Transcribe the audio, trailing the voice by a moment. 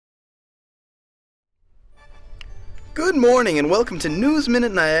Good morning and welcome to News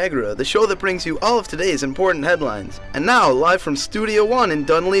Minute Niagara, the show that brings you all of today's important headlines. And now, live from Studio 1 in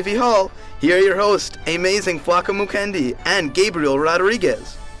Dunleavy Hall, here are your hosts, A.Mukendi and Gabriel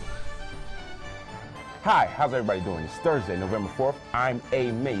Rodriguez. Hi, how's everybody doing? It's Thursday, November 4th. I'm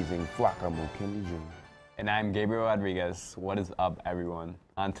A.Mukendi Jr. And I'm Gabriel Rodriguez. What is up, everyone?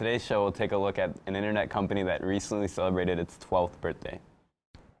 On today's show, we'll take a look at an internet company that recently celebrated its 12th birthday.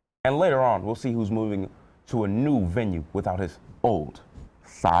 And later on, we'll see who's moving to a new venue without his old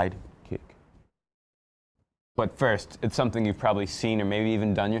sidekick. But first, it's something you've probably seen or maybe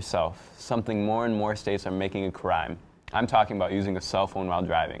even done yourself. Something more and more states are making a crime. I'm talking about using a cell phone while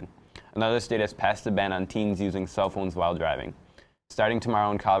driving. Another state has passed a ban on teens using cell phones while driving. Starting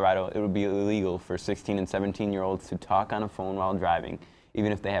tomorrow in Colorado, it will be illegal for 16 and 17-year-olds to talk on a phone while driving,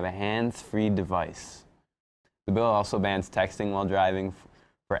 even if they have a hands-free device. The bill also bans texting while driving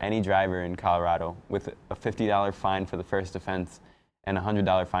for any driver in Colorado, with a $50 fine for the first offense and a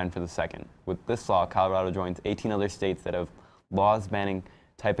 $100 fine for the second. With this law, Colorado joins 18 other states that have laws banning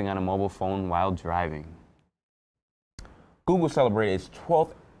typing on a mobile phone while driving. Google celebrated its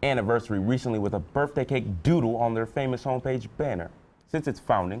 12th anniversary recently with a birthday cake doodle on their famous homepage banner. Since its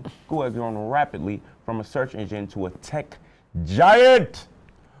founding, Google has grown rapidly from a search engine to a tech giant.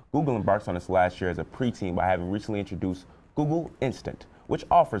 Google embarks on its last year as a preteen by having recently introduced Google Instant, which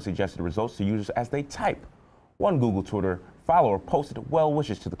offers suggested results to users as they type. One Google Twitter follower posted well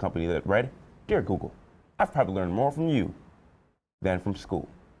wishes to the company that read, "Dear Google, I've probably learned more from you than from school.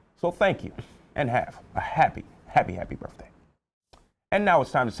 So thank you, and have a happy birthday." And now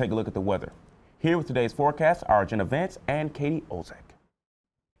it's time to take a look at the weather. Here with today's forecast are Jenna Vance and Katie Ozek.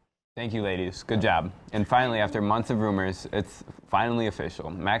 Thank you, ladies. Good job. And finally, after months of rumors, it's finally official.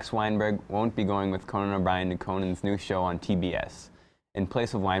 Max Weinberg won't be going with Conan O'Brien to Conan's new show on TBS. In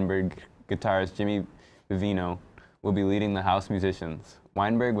place of Weinberg, guitarist Jimmy Vivino will be leading the house musicians.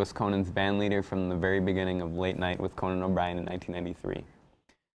 Weinberg was Conan's band leader from the very beginning of Late Night with Conan O'Brien in 1993.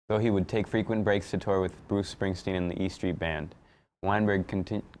 Though he would take frequent breaks to tour with Bruce Springsteen and the E Street Band, Weinberg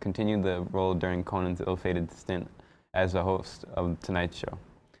continued the role during Conan's ill-fated stint as the host of Tonight Show,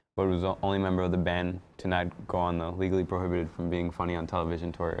 but was the only member of the band to not go on the legally prohibited from being funny on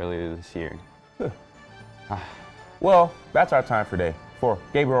television tour earlier this year. Well, that's our time for today. For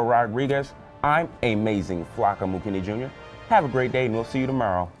Gabriel Rodriguez, I'm A.Mukendi Jr. Have a great day, and we'll see you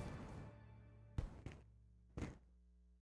tomorrow.